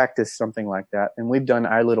we practice something like that, and we've done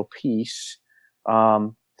our little piece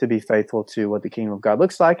to be faithful to what the kingdom of God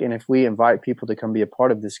looks like, and if we invite people to come be a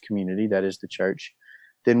part of this community that is the church,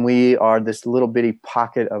 then we are this little bitty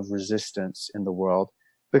pocket of resistance in the world.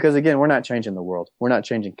 Because again, we're not changing the world. We're not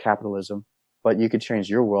changing capitalism, but you could change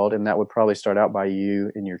your world, and that would probably start out by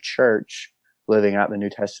you in your church living out the New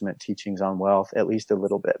Testament teachings on wealth at least a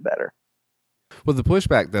little bit better. Well, the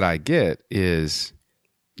pushback that I get is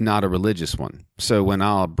not a religious one. So when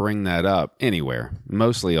I'll bring that up anywhere,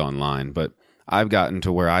 mostly online, but I've gotten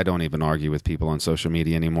to where I don't even argue with people on social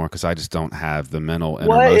media anymore, because I just don't have the mental and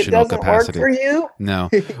emotional capacity. Work for you? No.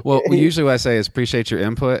 Well, usually what I say is appreciate your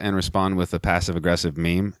input and respond with a passive-aggressive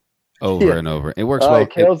meme over and over. It works well.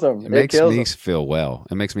 It kills them. It makes me feel well.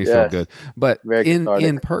 It makes me feel good. But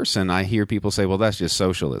in person, I hear people say, well, that's just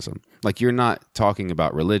socialism. Like, you're not talking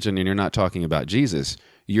about religion and you're not talking about Jesus.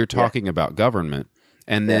 You're talking about government.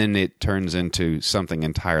 And then it turns into something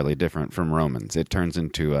entirely different from Romans. It turns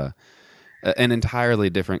into an entirely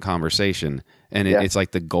different conversation. And it's like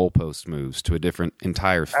the goalpost moves to a different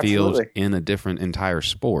entire field in a different entire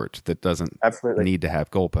sport that doesn't need to have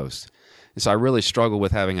goalposts. So I really struggle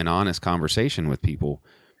with having an honest conversation with people,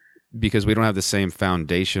 because we don't have the same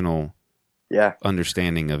foundational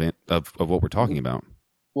understanding of it, of what we're talking about.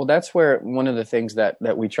 Well, that's where one of the things that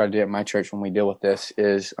we try to do at my church when we deal with this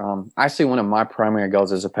is, I see one of my primary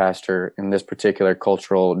goals as a pastor in this particular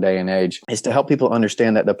cultural day and age is to help people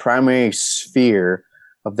understand that the primary sphere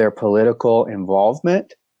of their political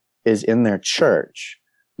involvement is in their church,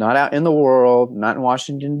 not out in the world, not in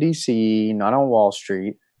Washington, D.C., not on Wall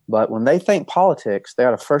Street. But when they think politics, they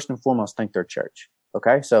ought to first and foremost think their church.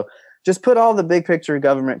 Okay? So just put all the big picture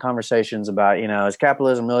government conversations about, is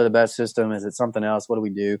capitalism really the best system? Is it something else? What do we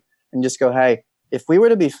do? And just go, hey, if we were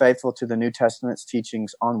to be faithful to the New Testament's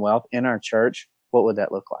teachings on wealth in our church, what would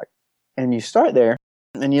that look like? And you start there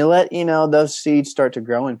and you let, those seeds start to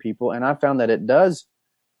grow in people. And I found that it does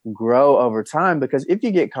grow over time, because if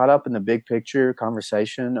you get caught up in the big picture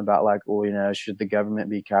conversation about like, well, should the government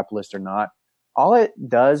be capitalist or not? All it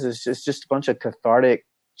does is just a bunch of cathartic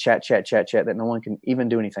chat that no one can even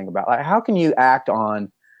do anything about. Like, how can you act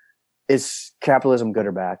on, is capitalism good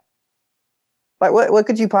or bad? Like, what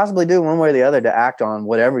could you possibly do one way or the other to act on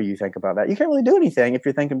whatever you think about that? You can't really do anything if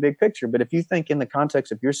you're thinking big picture. But if you think in the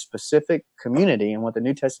context of your specific community and what the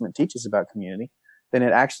New Testament teaches about community, then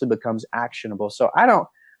it actually becomes actionable. So I'm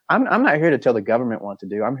not here to tell the government what to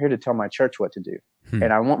do. I'm here to tell my church what to do.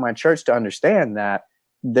 And I want my church to understand that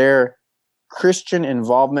their Christian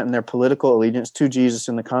involvement and their political allegiance to Jesus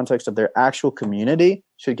in the context of their actual community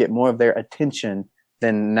should get more of their attention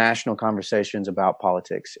than national conversations about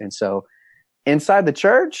politics. And so inside the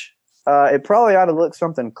church, it probably ought to look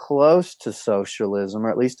something close to socialism, or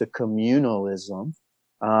at least a communalism.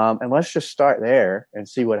 And let's just start there and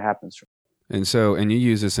see what happens. And you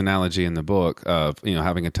use this analogy in the book of,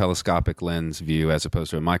 having a telescopic lens view as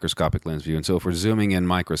opposed to a microscopic lens view. And so if we're zooming in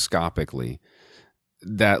microscopically,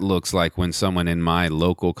 that looks like when someone in my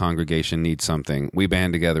local congregation needs something, we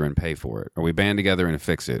band together and pay for it, or we band together and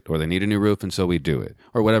fix it, or they need a new roof and so we do it,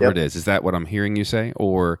 or whatever it is. Is that what I'm hearing you say?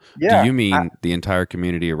 Or do you mean the entire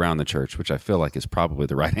community around the church, which I feel like is probably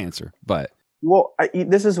the right answer? But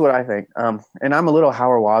this is what I think. And I'm a little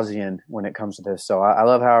Hauerwasian when it comes to this. So I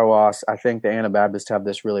love Hauerwas. I think the Anabaptists have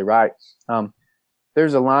this really right.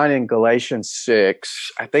 There's a line in Galatians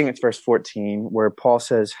 6, I think it's verse 14, where Paul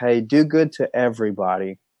says, hey, do good to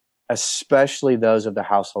everybody, especially those of the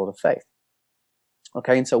household of faith.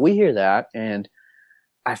 Okay, and so we hear that, and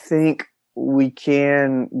I think we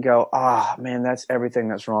can go, man, that's everything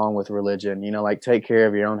that's wrong with religion. Like, take care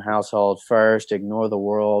of your own household first, ignore the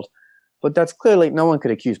world. But that's clearly, no one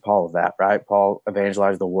could accuse Paul of that, right? Paul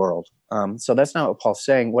evangelized the world. So that's not what Paul's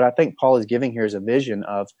saying. What I think Paul is giving here is a vision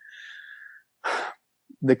of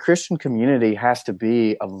the Christian community has to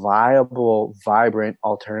be a viable, vibrant,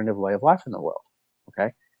 alternative way of life in the world.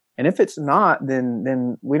 Okay. And if it's not,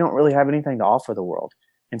 then we don't really have anything to offer the world.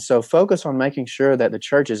 And so focus on making sure that the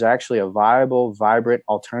church is actually a viable, vibrant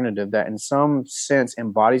alternative that in some sense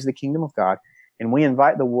embodies the kingdom of God. And we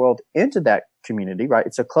invite the world into that community, right?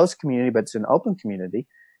 It's a close community, but it's an open community.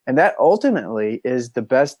 And that ultimately is the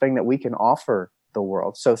best thing that we can offer the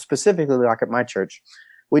world. So specifically, like at my church,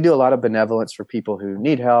 we do a lot of benevolence for people who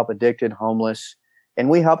need help, addicted, homeless, and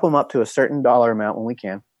we help them up to a certain dollar amount when we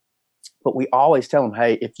can. But we always tell them,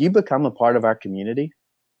 hey, if you become a part of our community,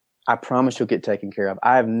 I promise you'll get taken care of.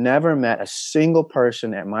 I have never met a single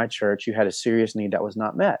person at my church who had a serious need that was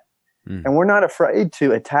not met. And we're not afraid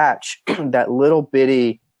to attach that little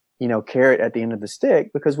bitty, carrot at the end of the stick,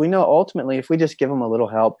 because we know ultimately if we just give them a little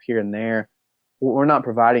help here and there, we're not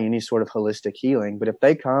providing any sort of holistic healing. But if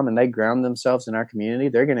they come and they ground themselves in our community,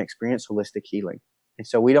 they're going to experience holistic healing. And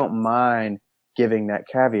so we don't mind giving that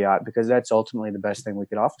caveat, because that's ultimately the best thing we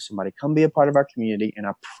could offer somebody. Come be a part of our community, and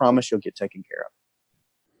I promise you'll get taken care of.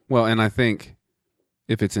 Well, and I think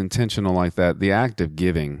if it's intentional like that, the act of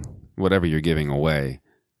giving, whatever you're giving away,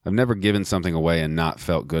 I've never given something away and not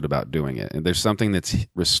felt good about doing it. And there's something that's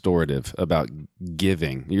restorative about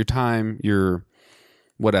giving your time, your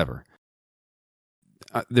whatever.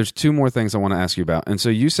 There's two more things I want to ask you about. And so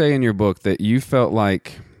you say in your book that you felt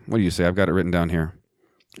like, what do you say? I've got it written down here.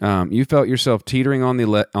 You felt yourself teetering on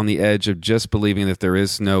the edge of just believing that there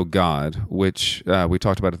is no God, which we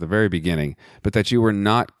talked about at the very beginning, but that you were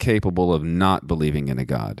not capable of not believing in a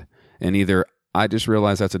God. And either I just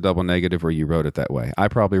realized that's a double negative, or you wrote it that way. I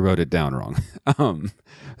probably wrote it down wrong.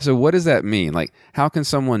 So what does that mean? Like, how can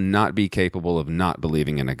someone not be capable of not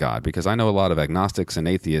believing in a God? Because I know a lot of agnostics and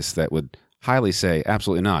atheists that would highly say,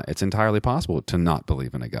 absolutely not. It's entirely possible to not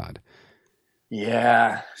believe in a God.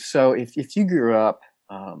 Yeah. So if you grew up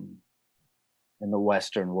in the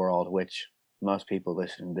Western world, which most people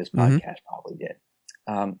listening to this podcast probably did,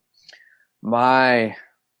 my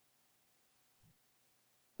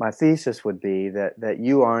thesis would be that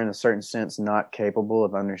you are in a certain sense not capable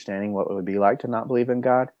of understanding what it would be like to not believe in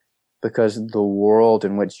God, because the world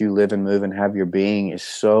in which you live and move and have your being is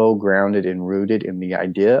so grounded and rooted in the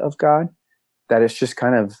idea of God that it's just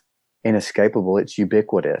kind of inescapable. It's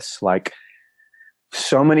ubiquitous. Like,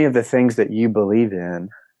 so many of the things that you believe in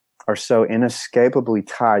are so inescapably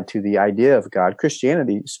tied to the idea of God,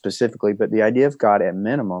 Christianity specifically, but the idea of God at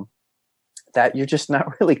minimum, that you're just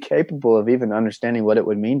not really capable of even understanding what it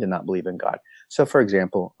would mean to not believe in God. So, for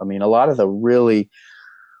example, I mean, a lot of the really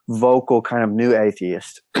vocal kind of new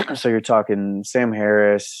atheists, so you're talking Sam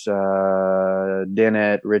Harris,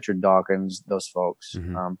 Dennett, Richard Dawkins, those folks,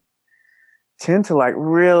 tend to like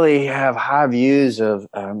really have high views of,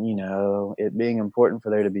 it being important for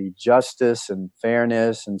there to be justice and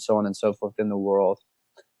fairness and so on and so forth in the world.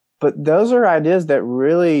 But those are ideas that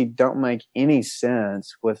really don't make any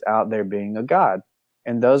sense without there being a God.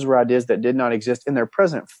 And those were ideas that did not exist in their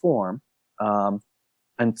present form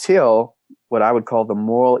until what I would call the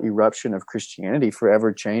moral eruption of Christianity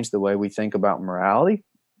forever changed the way we think about morality,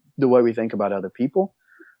 the way we think about other people.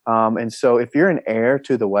 And so if you're an heir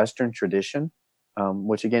to the Western tradition,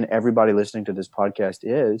 which again, everybody listening to this podcast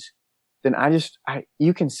is, then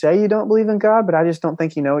you can say you don't believe in God, but I just don't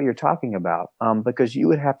think you know what you're talking about. Because you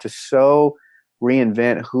would have to so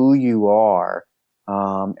reinvent who you are,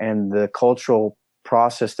 and the cultural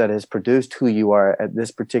process that has produced who you are at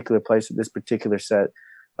this particular place, at this particular set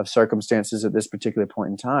of circumstances, at this particular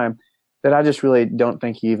point in time, that I just really don't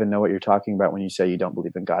think you even know what you're talking about when you say you don't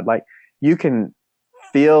believe in God. Like, you can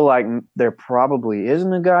feel like there probably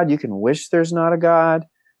isn't a God. You can wish there's not a God.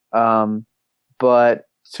 But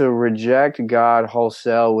to reject God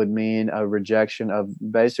wholesale would mean a rejection of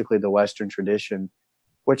basically the Western tradition,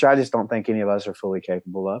 which I just don't think any of us are fully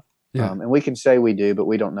capable of. Yeah. And we can say we do, but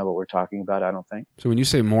we don't know what we're talking about, I don't think. So when you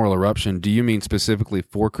say moral eruption, do you mean specifically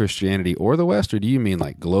for Christianity or the West, or do you mean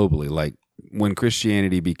like globally? Like when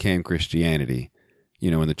Christianity became Christianity,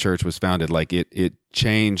 when the church was founded, like it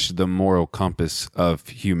changed the moral compass of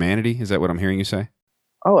humanity? Is that what I'm hearing you say?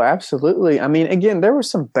 Oh, absolutely. I mean, again, there were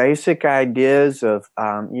some basic ideas of,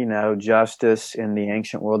 justice in the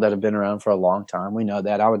ancient world that have been around for a long time. We know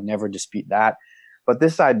that. I would never dispute that. But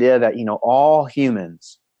this idea that, all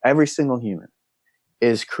humans, every single human,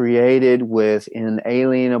 is created with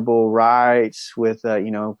inalienable rights, with,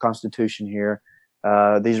 Constitution here,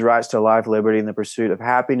 these rights to life, liberty, and the pursuit of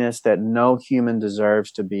happiness, that no human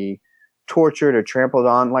deserves to be tortured or trampled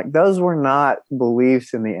on. Like, those were not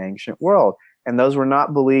beliefs in the ancient world. And those were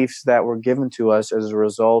not beliefs that were given to us as a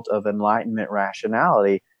result of Enlightenment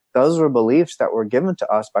rationality. Those were beliefs that were given to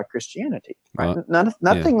us by Christianity. Right?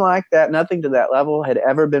 Nothing like that, nothing to that level had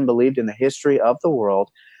ever been believed in the history of the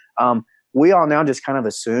world. We all now just kind of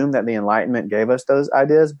assume that the Enlightenment gave us those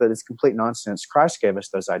ideas, but it's complete nonsense. Christ gave us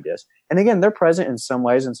those ideas. And again, they're present in some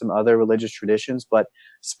ways in some other religious traditions, but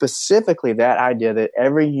specifically that idea that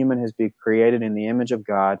every human has been created in the image of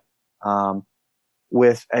God,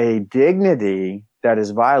 with a dignity that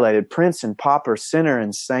is violated, prince and pauper, sinner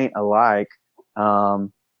and saint alike,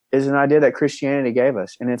 is an idea that Christianity gave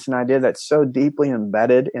us. And it's an idea that's so deeply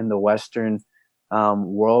embedded in the Western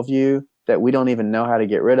worldview that we don't even know how to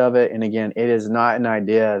get rid of it. And again, it is not an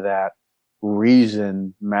idea that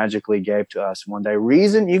reason magically gave to us one day.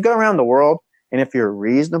 Reason, you go around the world, and if you're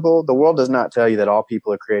reasonable, the world does not tell you that all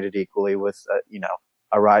people are created equally with,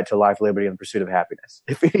 a right to life, liberty, and the pursuit of happiness.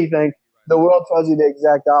 If anything, the world tells you the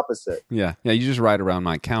exact opposite. Yeah. You just ride around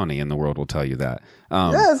Mike County and the world will tell you that.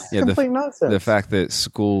 Yes, complete nonsense. The fact that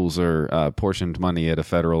schools are portioned money at a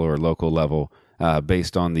federal or local level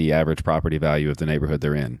based on the average property value of the neighborhood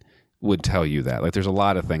they're in would tell you that. Like, there's a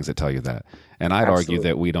lot of things that tell you that. And I'd argue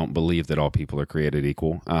that we don't believe that all people are created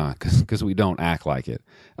equal because we don't act like it.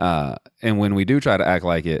 And when we do try to act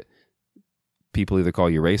like it, people either call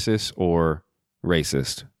you racist or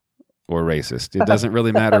racist. It doesn't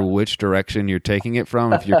really matter which direction you're taking it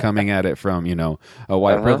from. If you're coming at it from, a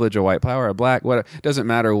white privilege, a white power, a black, what, it doesn't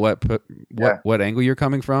matter what angle you're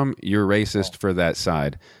coming from. You're racist for that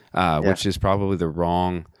side, which is probably the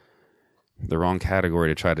wrong category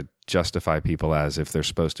to try to justify people as if they're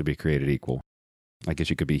supposed to be created equal. I guess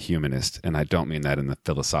you could be humanist, and I don't mean that in the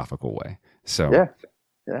philosophical way. So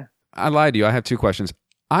yeah. I lied to you. I have two questions.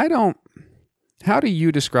 How do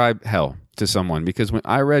you describe hell to someone? Because when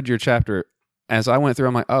I read your chapter, as I went through,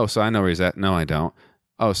 I'm like, oh, so I know where he's at. No, I don't.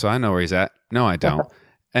 Oh, so I know where he's at. No, I don't.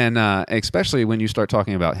 And especially when you start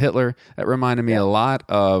talking about Hitler, that reminded me a lot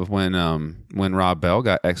of when Rob Bell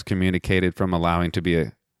got excommunicated from allowing to be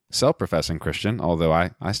a self-professing Christian, although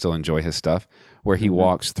I still enjoy his stuff, where he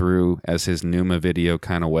walks through as his Pneuma video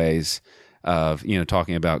kind of ways of,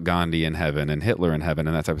 talking about Gandhi in heaven and Hitler in heaven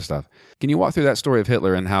and that type of stuff. Can you walk through that story of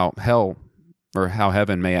Hitler and how hell or how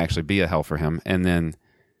heaven may actually be a hell for him, and then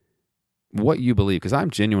what you believe? Because I'm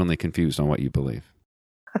genuinely confused on what you believe.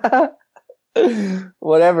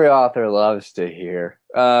 What every author loves to hear.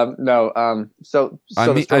 So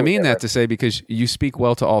I mean that to say, because you speak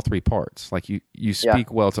well to all three parts. Like you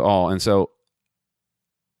speak well to all, and so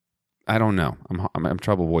I don't know. I'm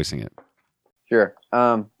trouble voicing it. Sure.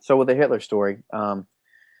 So with the Hitler story,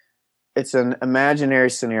 it's an imaginary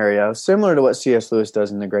scenario similar to what C.S. Lewis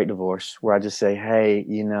does in The Great Divorce, where I just say, hey,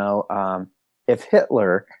 if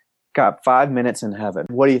Hitler got 5 minutes in heaven,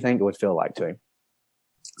 what do you think it would feel like to him?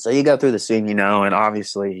 So you go through the scene, and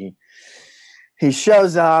obviously he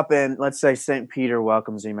shows up, and let's say St. Peter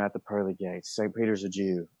welcomes him at the pearly gates. St. Peter's a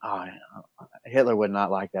Jew. Hitler would not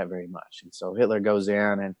like that very much. And so Hitler goes in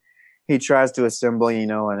and he tries to assemble,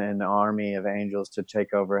 an army of angels to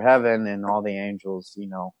take over heaven, and all the angels,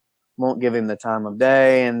 won't give him the time of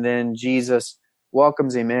day. And then Jesus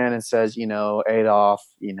welcomes him in and says, Adolf,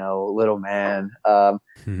 little man,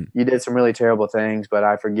 you did some really terrible things, but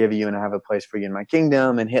I forgive you and I have a place for you in my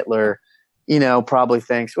kingdom. And Hitler, probably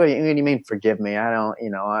thinks, what do you mean forgive me? I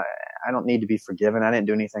don't need to be forgiven. I didn't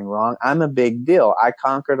do anything wrong. I'm a big deal. I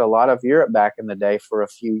conquered a lot of Europe back in the day for a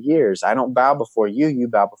few years. I don't bow before you. You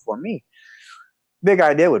bow before me. Big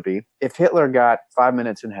idea would be, if Hitler got 5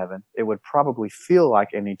 minutes in heaven, it would probably feel like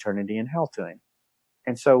an eternity in hell to him.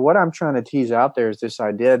 And so what I'm trying to tease out there is this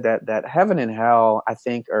idea that heaven and hell, I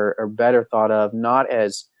think, are better thought of not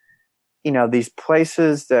as, these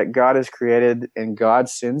places that God has created and God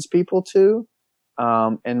sends people to,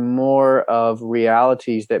 and more of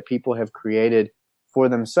realities that people have created for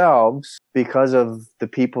themselves because of the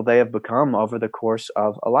people they have become over the course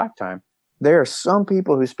of a lifetime. There are some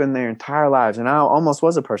people who spend their entire lives, and I almost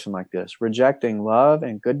was a person like this, rejecting love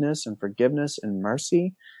and goodness and forgiveness and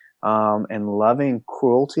mercy, and loving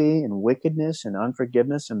cruelty and wickedness and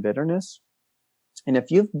unforgiveness and bitterness. And if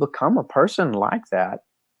you've become a person like that,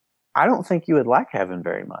 I don't think you would like heaven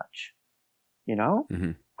very much.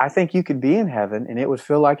 Mm-hmm. I think you could be in heaven and it would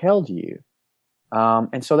feel like hell to you.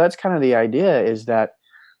 And so that's kind of the idea, is that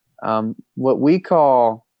what we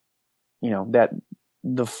call, that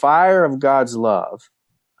the fire of God's love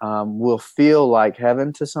will feel like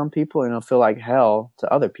heaven to some people, and it'll feel like hell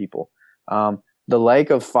to other people. The lake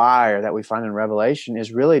of fire that we find in Revelation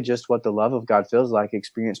is really just what the love of God feels like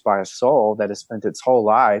experienced by a soul that has spent its whole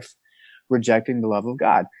life rejecting the love of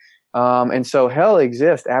God. And so hell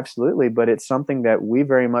exists, absolutely, but it's something that we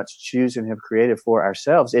very much choose and have created for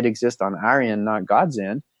ourselves. It exists on our end, not God's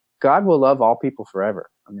end. God will love all people forever.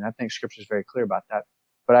 I think Scripture is very clear about that.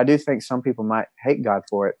 But I do think some people might hate God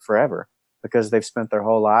for it forever, because they've spent their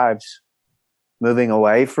whole lives moving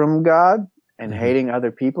away from God and hating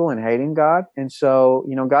other people and hating God. And so,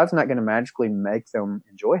 God's not going to magically make them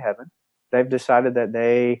enjoy heaven. They've decided that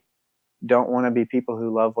they don't want to be people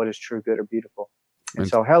who love what is true, good, or beautiful. And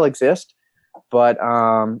so hell exists, but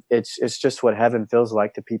it's just what heaven feels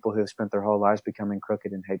like to people who have spent their whole lives becoming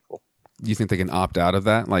crooked and hateful. Do you think they can opt out of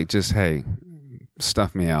that? Like, just, hey,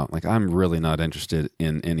 stuff me out. Like, I'm really not interested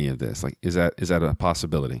in any of this. Like, is that a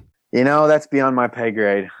possibility? That's beyond my pay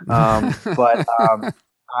grade. But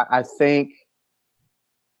I think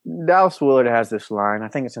Dallas Willard has this line, I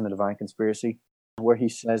think it's in The Divine Conspiracy, where he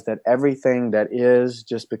says that everything that is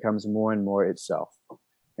just becomes more and more itself.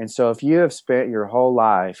 And so if you have spent your whole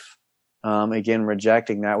life, again,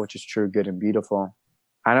 rejecting that which is true, good, and beautiful,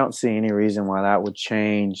 I don't see any reason why that would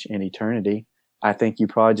change in eternity. I think you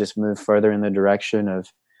probably just move further in the direction of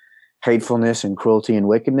hatefulness and cruelty and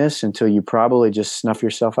wickedness until you probably just snuff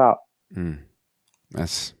yourself out.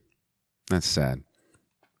 That's sad.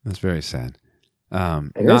 That's very sad.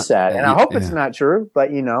 It is sad. And I hope it's not true, but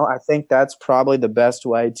I think that's probably the best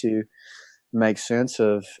way to make sense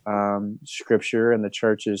of Scripture and the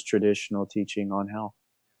church's traditional teaching on hell.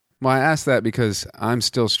 Well, I asked that because I'm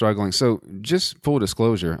still struggling. So just full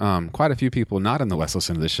disclosure, quite a few people not in the West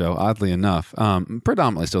listen to this show, oddly enough,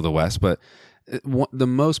 predominantly still the West, but the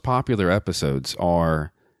most popular episodes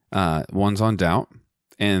are ones on doubt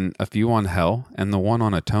and a few on hell and the one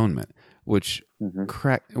on atonement, which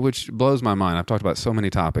blows my mind. I've talked about so many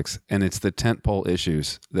topics, and it's the tentpole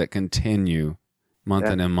issues that continue month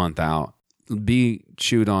in and month out, be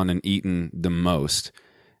chewed on and eaten the most.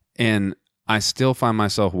 And I still find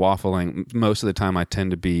myself waffling. Most of the time I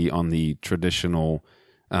tend to be on the traditional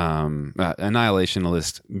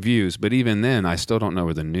annihilationist views, but even then I still don't know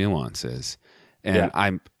where the nuance is. And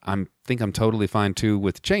I think I'm totally fine too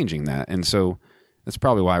with changing that. And so that's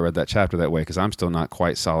probably why I read that chapter that way, because I'm still not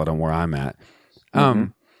quite solid on where I'm at.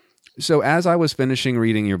 So as I was finishing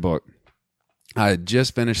reading your book, I had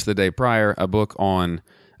just finished the day prior a book on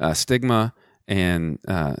stigma and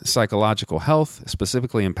psychological health,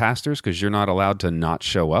 specifically in pastors, because you're not allowed to not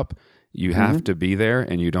show up You have to be there,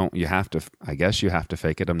 and you have to, I guess you have to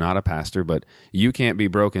fake it. I'm not a pastor, but you can't be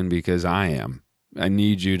broken because I am. I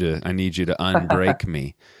need you to unbreak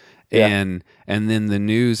me. Yeah. And then the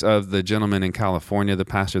news of the gentleman in California, the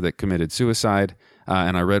pastor that committed suicide,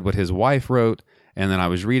 and I read what his wife wrote, and then I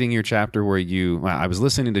was reading your chapter where I was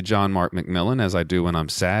listening to John Mark McMillan, as I do when I'm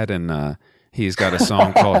sad, and he's got a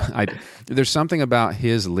song called, there's something about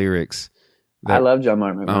his lyrics that, I love John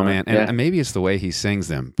Mark McMillan. Oh, man, and maybe it's the way he sings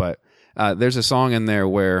them, but there's a song in there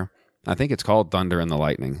where, I think it's called Thunder and the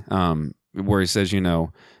Lightning, where he says,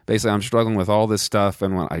 basically, I'm struggling with all this stuff,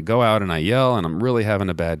 and when I go out and I yell, and I'm really having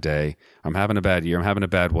a bad day, I'm having a bad year, I'm having a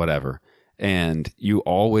bad whatever, and you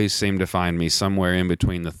always seem to find me somewhere in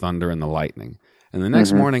between the thunder and the lightning. And the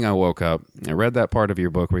next morning I woke up, I read that part of your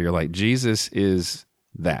book where you're like, Jesus is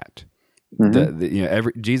that.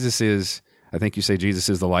 Jesus is, I think you say Jesus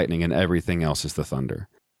is the lightning and everything else is the thunder.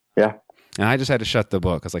 Yeah. And I just had to shut the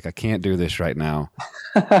book. I was like, I can't do this right now.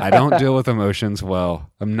 I don't deal with emotions well.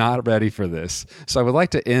 I'm not ready for this. So I would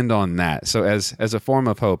like to end on that. So as a form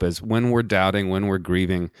of hope, as when we're doubting, when we're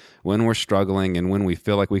grieving, when we're struggling, and when we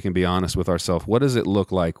feel like we can be honest with ourselves, what does it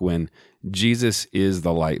look like when Jesus is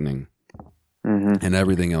the lightning and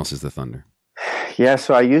everything else is the thunder? Yeah,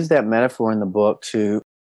 so I use that metaphor in the book to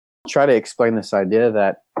try to explain this idea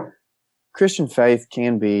that Christian faith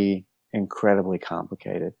can be incredibly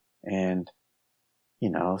complicated. And,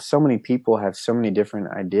 so many people have so many different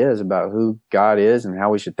ideas about who God is and how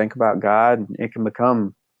we should think about God. It can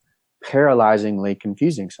become paralyzingly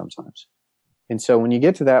confusing sometimes. And so when you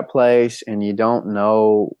get to that place and you don't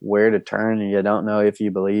know where to turn and you don't know if you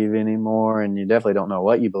believe anymore, and you definitely don't know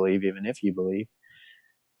what you believe, even if you believe,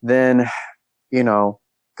 then,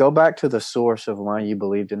 go back to the source of why you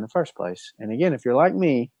believed in the first place. And again, if you're like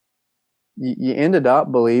me, you ended up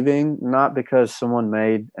believing not because someone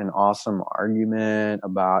made an awesome argument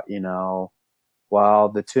about, well,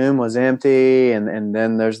 the tomb was empty and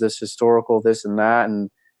then there's this historical this and that, and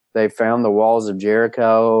they found the walls of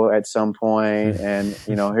Jericho at some point, and,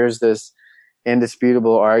 here's this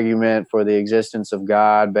indisputable argument for the existence of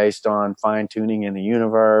God based on fine-tuning in the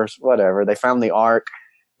universe, whatever. They found the ark.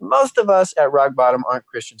 Most of us at rock bottom aren't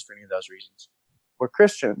Christians for any of those reasons. We're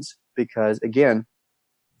Christians because, again,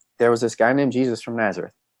 there was this guy named Jesus from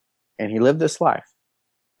Nazareth, and he lived this life,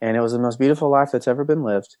 and it was the most beautiful life that's ever been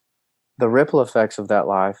lived. The ripple effects of that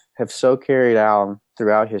life have so carried out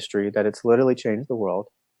throughout history that it's literally changed the world,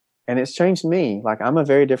 and it's changed me. Like, I'm a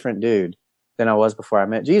very different dude than I was before I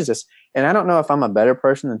met Jesus, and I don't know if I'm a better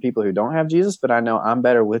person than people who don't have Jesus, but I know I'm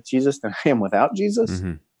better with Jesus than I am without Jesus.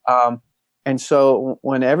 And so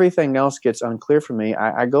when everything else gets unclear for me,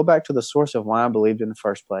 I go back to the source of why I believed in the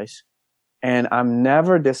first place. And I'm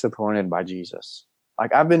never disappointed by Jesus.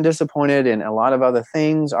 Like, I've been disappointed in a lot of other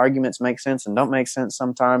things. Arguments make sense and don't make sense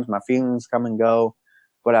sometimes. My feelings come and go.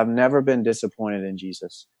 But I've never been disappointed in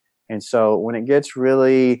Jesus. And so when it gets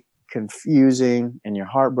really confusing and you're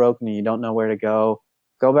heartbroken and you don't know where to go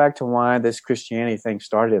back to why this Christianity thing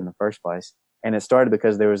started in the first place. And it started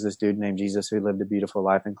because there was this dude named Jesus who lived a beautiful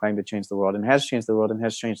life and claimed to change the world and has changed the world and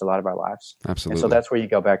has changed a lot of our lives. Absolutely. And so that's where you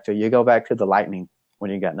go back to. You go back to the lightning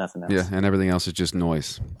when you got nothing else. Yeah, and everything else is just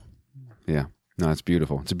noise. Yeah. No, it's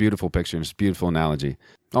beautiful. It's a beautiful picture. It's a beautiful analogy.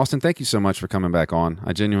 Austin, thank you so much for coming back on.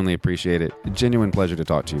 I genuinely appreciate it. A genuine pleasure to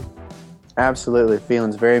talk to you. Absolutely.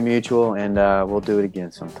 Feelings very mutual, and we'll do it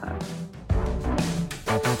again sometime.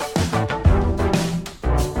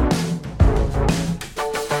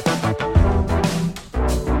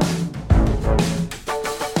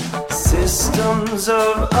 Systems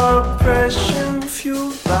of oppression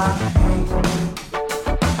fueled by hate,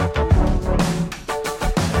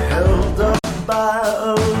 held up by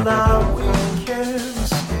a lie we can't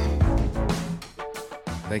escape.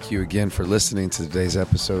 Thank you again for listening to today's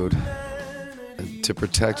episode. To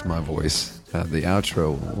protect my voice, the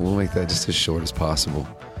outro, we'll make that just as short as possible.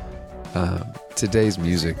 Today's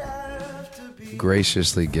music,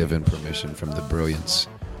 graciously given permission from The Brilliance,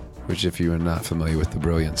 which, if you are not familiar with The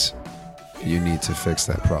Brilliance, you need to fix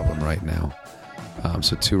that problem right now.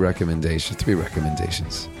 So 3 recommendations.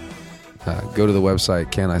 Go to the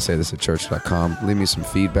website, canisaythisatchurch.com. Leave me some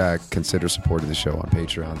feedback. Consider supporting the show on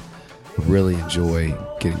Patreon. Really enjoy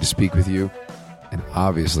getting to speak with you, and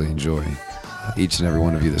obviously enjoy each and every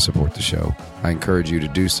one of you that support the show. I encourage you to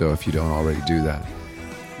do so if you don't already do that.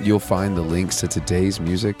 You'll find the links to today's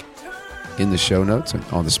music in the show notes and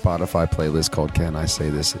on the Spotify playlist called Can I Say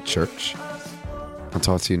This at Church. I'll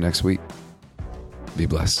talk to you next week. Be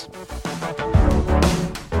blessed.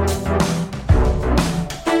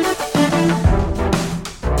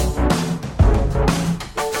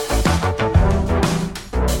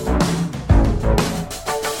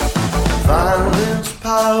 Silence,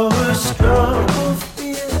 power, struggle.